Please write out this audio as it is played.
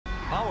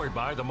Powered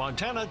by the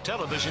Montana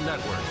Television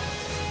Network.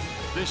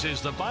 This is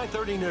the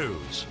 530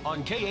 News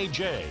on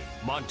KAJ,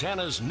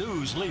 Montana's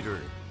news leader.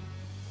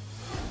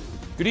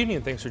 Good evening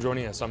and thanks for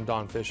joining us. I'm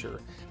Don Fisher.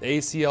 The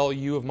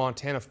ACLU of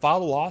Montana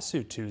filed a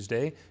lawsuit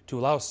Tuesday to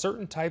allow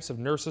certain types of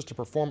nurses to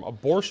perform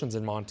abortions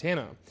in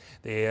Montana.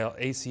 The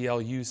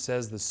ACLU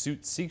says the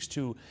suit seeks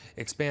to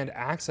expand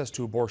access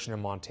to abortion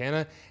in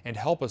Montana and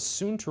help a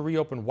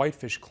soon-to-reopen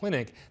Whitefish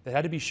clinic that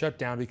had to be shut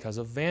down because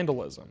of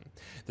vandalism.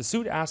 The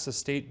suit asks a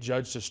state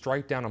judge to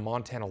strike down a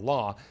Montana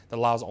law that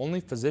allows only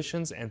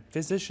physicians and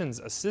physicians'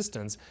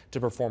 assistants to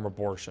perform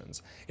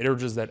abortions. It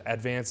urges that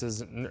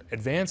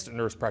advanced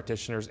nurse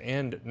practitioners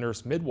and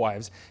nurse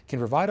midwives can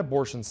provide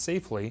abortions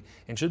safely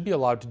and should be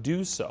allowed to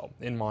do so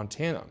in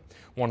Montana.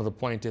 One of the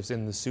plaintiffs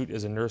in the suit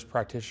is a nurse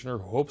practitioner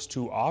who hopes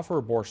to offer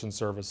abortion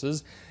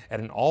services at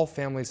an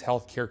all-families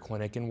health care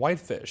clinic in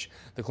Whitefish.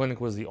 The clinic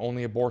was the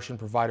only abortion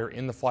provider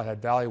in the Flathead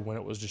Valley when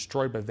it was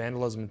destroyed by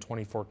vandalism in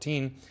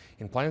 2014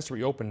 and plans to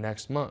reopen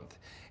next month.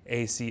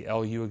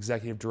 ACLU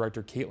Executive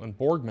Director Caitlin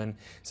Borgman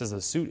says the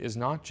suit is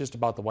not just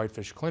about the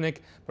Whitefish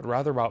Clinic, but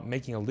rather about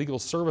making a legal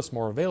service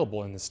more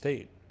available in the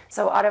state.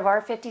 So out of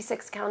our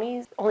 56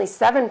 counties, only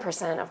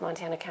 7% of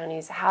Montana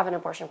counties have an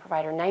abortion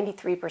provider.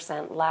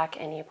 93% lack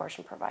any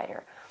abortion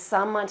provider.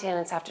 Some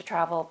Montanans have to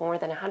travel more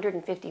than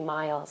 150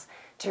 miles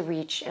to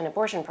reach an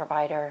abortion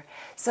provider.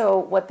 So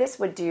what this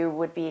would do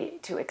would be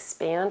to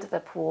expand the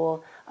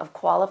pool of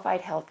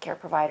qualified healthcare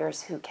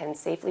providers who can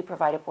safely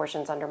provide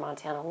abortions under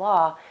Montana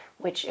law,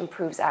 which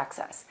improves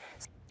access.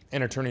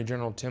 And Attorney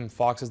General Tim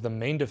Fox is the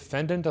main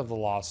defendant of the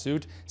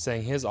lawsuit,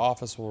 saying his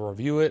office will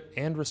review it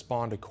and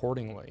respond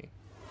accordingly.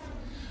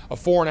 A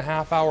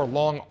 4.5-hour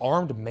long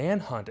armed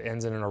manhunt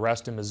ends in an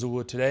arrest in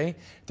Missoula today.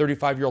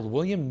 35-year-old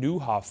William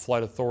Newhoff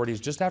fled authorities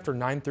just after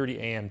 9:30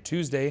 a.m.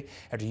 Tuesday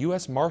after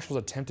U.S. Marshals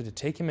attempted to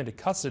take him into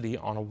custody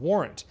on a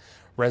warrant.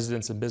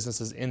 Residents and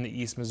businesses in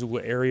the East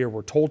Missoula area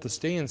were told to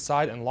stay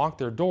inside and lock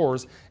their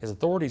doors as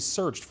authorities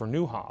searched for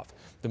Newhoff.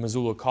 The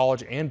Missoula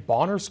College and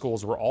Bonner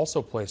schools were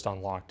also placed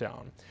on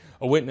lockdown.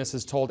 A witness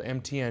has told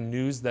MTN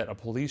News that a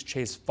police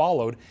chase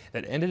followed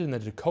that ended in the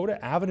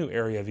Dakota Avenue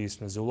area of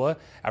East Missoula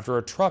after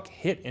a truck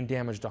hit and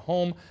damaged a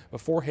home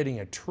before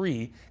hitting a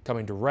tree.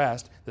 Coming to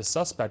rest, the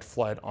suspect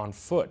fled on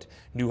foot.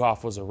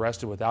 Newhoff was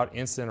arrested without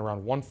incident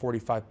around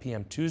 1:45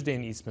 p.m. Tuesday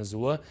in East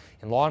Missoula,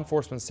 and law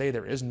enforcement say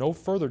there is no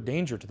further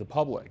danger to the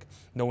public.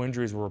 No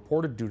injuries were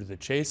reported due to the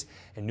chase,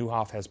 and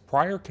Newhoff has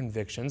prior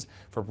convictions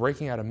for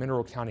breaking out of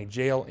Mineral County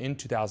Jail in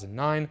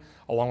 2009,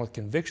 along with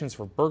convictions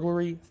for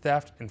burglary,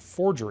 theft, and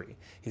forgery.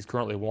 He's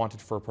currently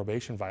wanted for a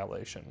probation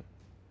violation.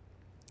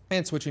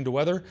 And switching to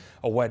weather,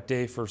 a wet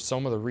day for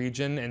some of the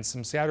region and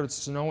some scattered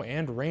snow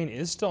and rain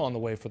is still on the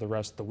way for the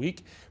rest of the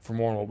week. For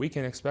more on what we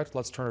can expect,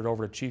 let's turn it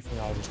over to Chief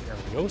Meteorologist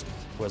Aaron Yost,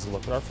 who has a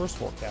look at our first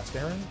forecast.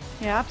 Aaron?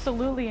 Yeah,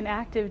 absolutely an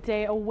active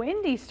day. A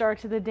windy start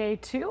to the day,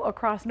 too,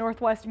 across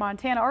northwest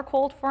Montana. Our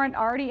cold front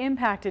already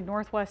impacted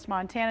northwest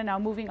Montana, now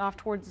moving off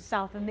towards the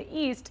south and the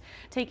east,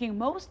 taking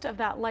most of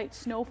that light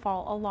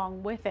snowfall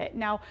along with it.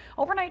 Now,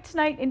 overnight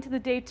tonight into the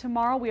day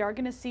tomorrow, we are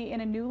going to see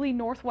in a newly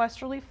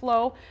northwesterly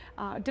flow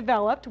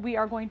developed. We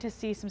are going to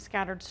see some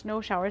scattered snow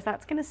showers.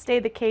 That's going to stay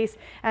the case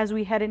as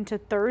we head into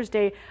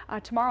Thursday.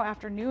 Tomorrow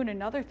afternoon,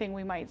 another thing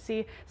we might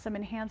see, some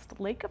enhanced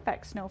lake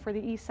effect snow for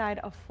the east side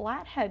of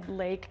Flathead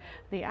Lake.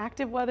 The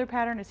active weather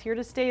pattern is here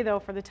to stay, though,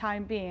 for the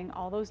time being.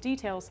 All those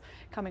details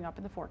coming up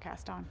in the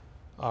forecast on.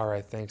 All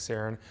right, thanks,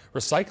 Aaron.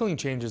 Recycling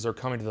changes are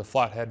coming to the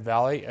Flathead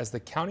Valley as the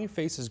county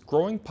faces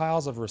growing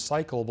piles of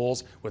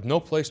recyclables with no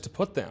place to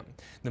put them.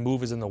 The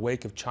move is in the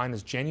wake of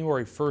China's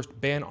January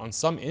 1st ban on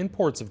some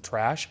imports of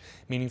trash,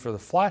 meaning for the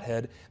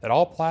Flathead that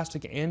all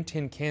plastic and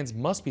tin cans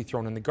must be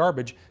thrown in the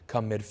garbage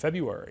come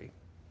mid-February.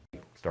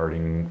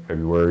 Starting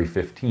February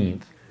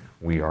 15th,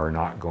 we are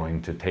not going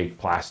to take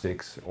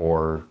plastics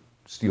or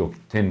steel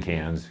tin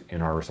cans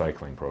in our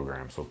recycling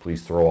program. So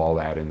please throw all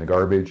that in the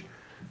garbage.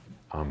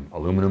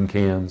 Aluminum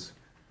cans,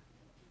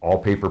 all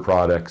paper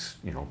products,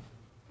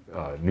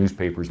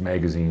 newspapers,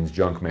 magazines,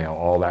 junk mail,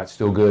 all that's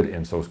still good,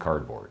 and so is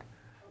cardboard.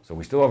 So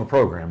we still have a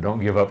program.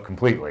 Don't give up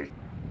completely.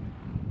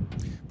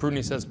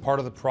 Prudney says part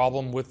of the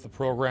problem with the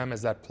program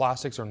is that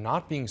plastics are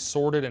not being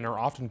sorted and are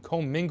often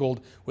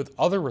commingled with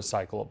other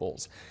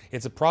recyclables.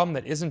 It's a problem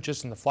that isn't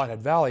just in the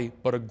Flathead Valley,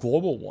 but a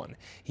global one.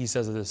 He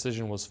says the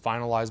decision was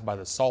finalized by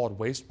the Solid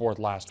Waste Board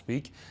last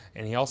week,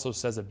 and he also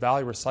says that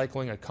Valley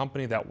Recycling, a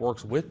company that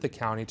works with the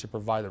county to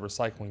provide the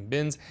recycling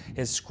bins,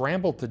 has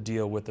scrambled to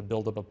deal with the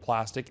buildup of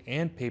plastic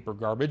and paper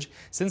garbage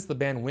since the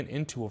ban went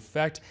into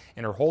effect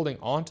and are holding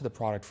on to the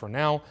product for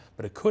now,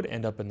 but it could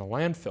end up in the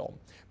landfill.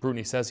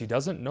 Prudney says he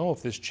doesn't know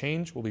if this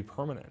change will be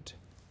permanent.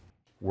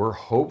 We're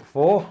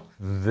hopeful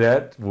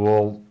that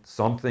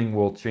something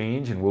will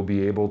change and we'll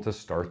be able to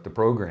start the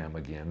program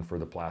again for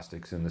the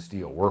plastics and the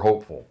steel. We're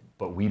hopeful,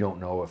 but we don't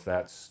know if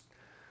that's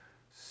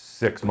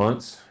 6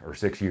 months or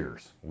 6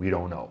 years. We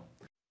don't know.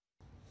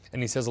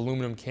 And he says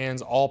aluminum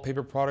cans, all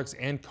paper products,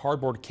 and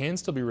cardboard can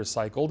still be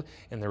recycled,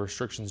 and the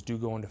restrictions do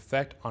go into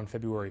effect on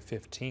February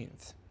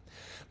 15th.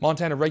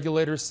 Montana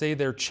regulators say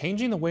they're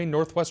changing the way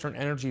Northwestern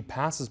Energy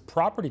passes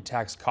property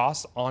tax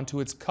costs onto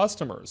its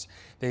customers.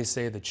 They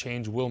say the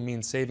change will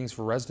mean savings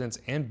for residents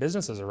and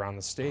businesses around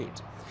the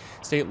state.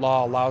 State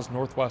law allows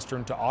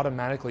Northwestern to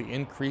automatically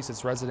increase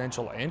its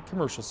residential and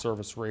commercial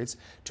service rates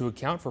to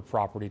account for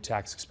property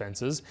tax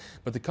expenses,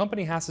 but the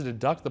company has to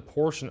deduct the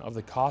portion of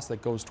the cost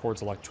that goes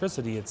towards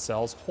electricity it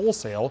sells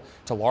wholesale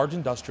to large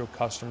industrial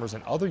customers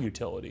and other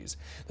utilities.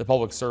 The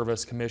Public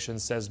Service Commission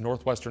says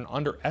Northwestern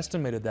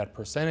underestimated that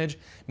percentage,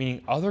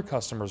 meaning other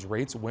customers'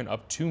 rates went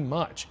up too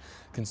much.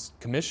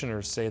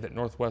 Commissioners say that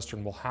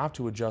Northwestern will have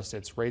to adjust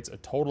its rates a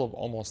total of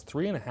almost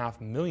 $3.5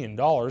 million,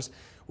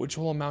 which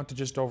will amount to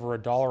just over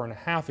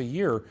 $1.50 a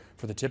year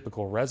for the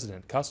typical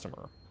resident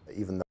customer.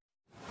 Even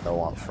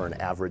though for an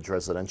average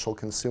residential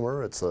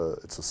consumer, it's a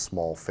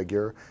small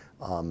figure.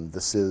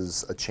 This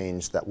is a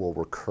change that will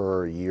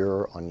recur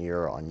year on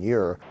year on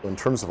year. In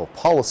terms of a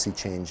policy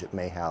change, it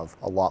may have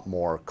a lot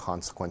more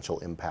consequential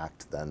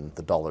impact than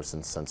the dollars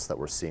and cents that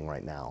we're seeing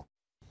right now.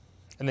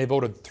 And they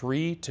voted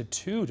 3-2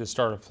 to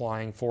start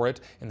applying for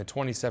it in the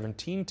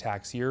 2017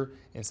 tax year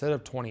instead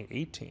of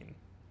 2018.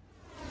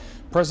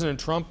 President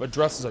Trump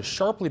addresses a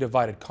sharply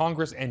divided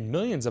Congress and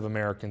millions of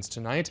Americans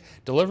tonight,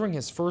 delivering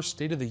his first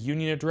State of the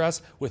Union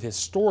address with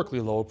historically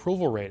low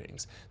approval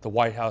ratings. The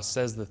White House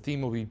says the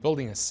theme will be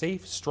building a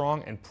safe,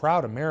 strong, and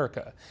proud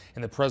America,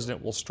 and the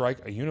president will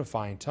strike a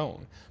unifying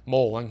tone.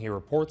 Mo Lenghi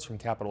reports from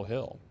Capitol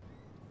Hill.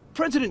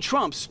 President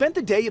Trump spent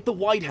the day at the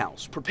White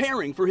House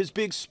preparing for his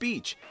big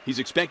speech. He's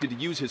expected to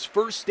use his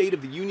first State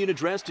of the Union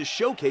address to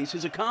showcase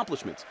his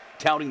accomplishments,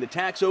 touting the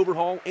tax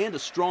overhaul and a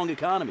strong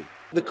economy.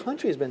 The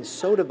country has been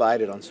so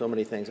divided on so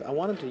many things. I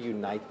want him to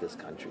unite this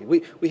country.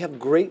 We have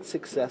great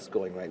success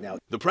going right now.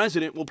 The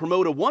president will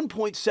promote a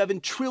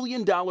 $1.7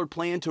 trillion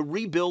plan to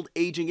rebuild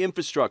aging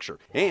infrastructure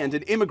and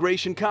an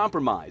immigration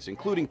compromise,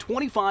 including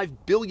 $25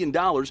 billion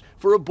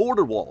for a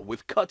border wall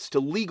with cuts to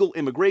legal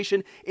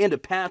immigration and a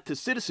path to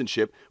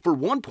citizenship for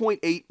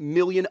 1.8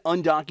 million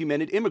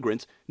undocumented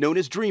immigrants known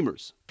as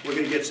Dreamers. We're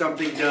going to get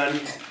something done.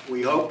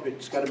 We hope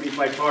it's going to be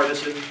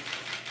bipartisan,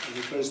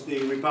 because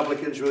the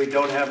Republicans really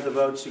don't have the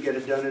votes to get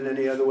it done in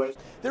any other way.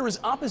 There is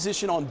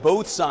opposition on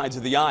both sides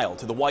of the aisle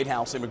to the White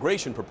House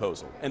immigration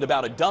proposal, and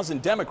about a dozen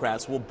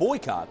Democrats will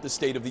boycott the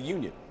State of the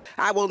Union.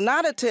 I will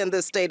not attend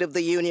the State of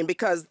the Union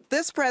because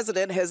this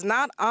president has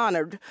not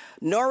honored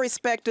nor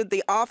respected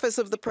the office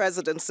of the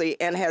presidency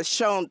and has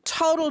shown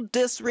total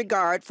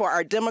disregard for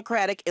our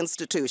democratic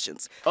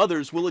institutions.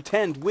 Others will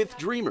attend with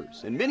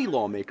Dreamers, and many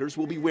lawmakers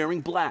will be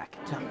wearing black.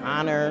 To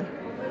honor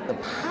the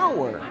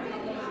power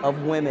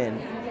of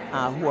women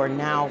who are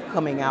now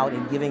coming out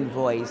and giving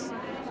voice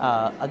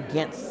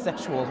against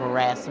sexual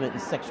harassment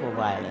and sexual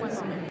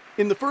violence.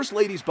 In the First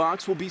Lady's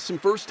box will be some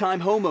first-time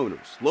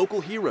homeowners,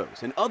 local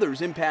heroes, and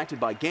others impacted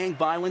by gang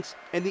violence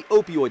and the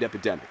opioid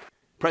epidemic.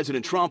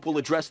 President Trump will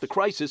address the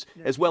crisis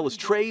as well as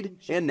trade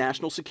and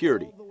national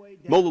security.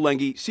 Mo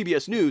Lenghi,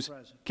 CBS News,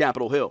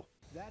 Capitol Hill.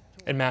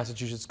 And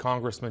Massachusetts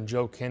Congressman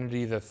Joe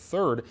Kennedy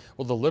III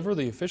will deliver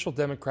the official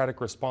Democratic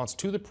response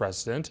to the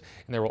president,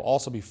 and there will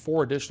also be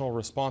 4 additional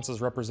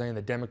responses representing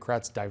the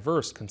Democrats'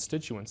 diverse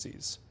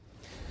constituencies.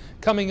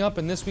 Coming up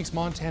in this week's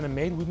Montana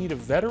Made, we meet a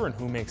veteran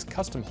who makes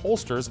custom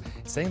holsters,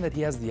 saying that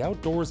he has the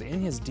outdoors in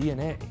his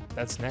DNA.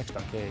 That's next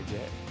on KAJ.